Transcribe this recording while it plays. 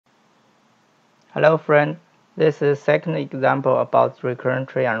Hello friend, this is second example about recurrent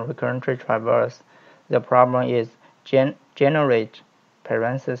tree and recurrent tree traverse. The problem is generate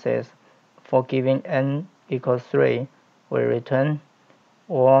parentheses. For giving n equals 3, we return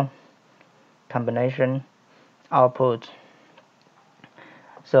or combination output.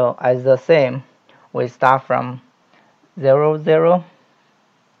 So as the same, we start from 0, 0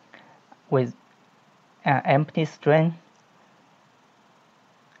 with an empty string.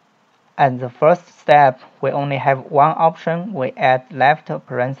 At the first step, we only have one option. We add left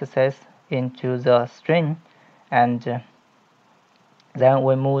parentheses into the string, and then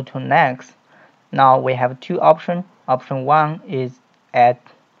we move to next. Now we have two options. Option 1 is add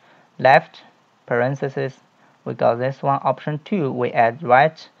left parentheses. We got this one. Option 2, we add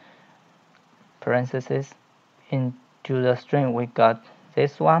right parentheses into the string. We got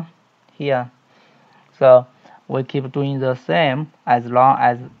this one here. So we keep doing the same as long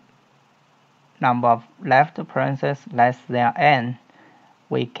as number of left parentheses less than n.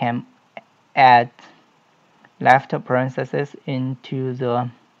 We can add left parentheses into the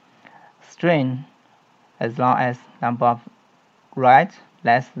string as long as number of right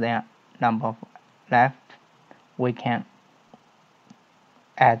less than number of left. We can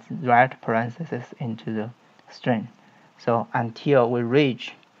add right parentheses into the string. So until we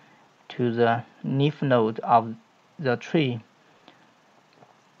reach to the leaf node of the tree,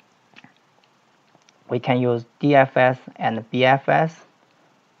 we can use DFS and BFS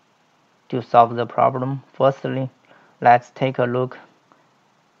to solve the problem. Firstly, let's take a look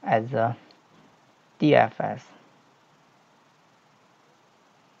at the DFS.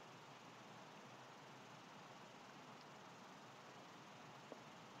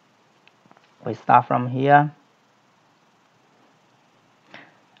 We start from here,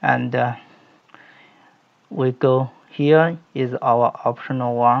 and we go here is our option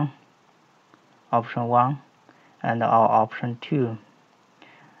 1, and our option 2,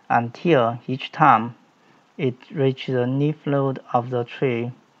 until each time it reaches the leaf node of the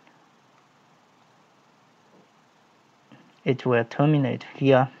tree, it will terminate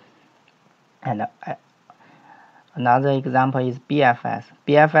here. And another example is BFS.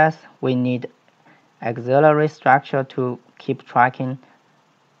 BFS, we need auxiliary structure to keep tracking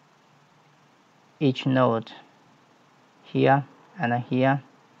each node here and here.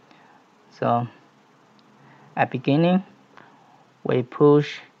 So at beginning, we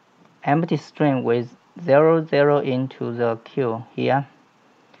push empty string with 0, 0 into the queue here.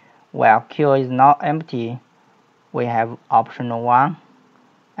 While queue is not empty, we have option 1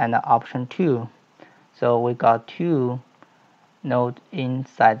 and option 2. So we got 2 nodes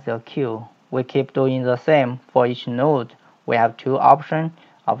inside the queue. We keep doing the same for each node. We have 2 options,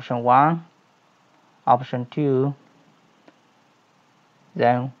 option 1, option 2.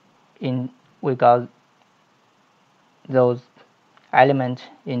 Then we got those elements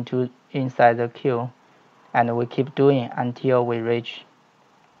inside the queue, and we keep doing until we reach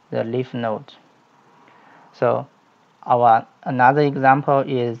the leaf node. So our another example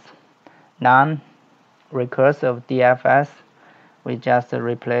is non-recursive DFS. We just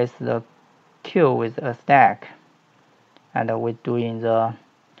replace the queue with a stack, and we're doing the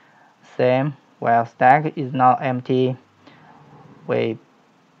same. While stack is not empty, we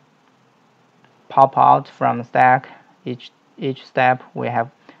pop out from stack. Each step we have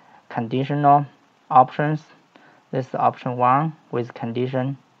conditional options. This is option 1 with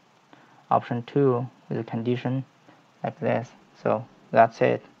condition, option 2 with condition, like this. So that's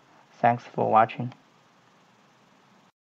it. Thanks for watching.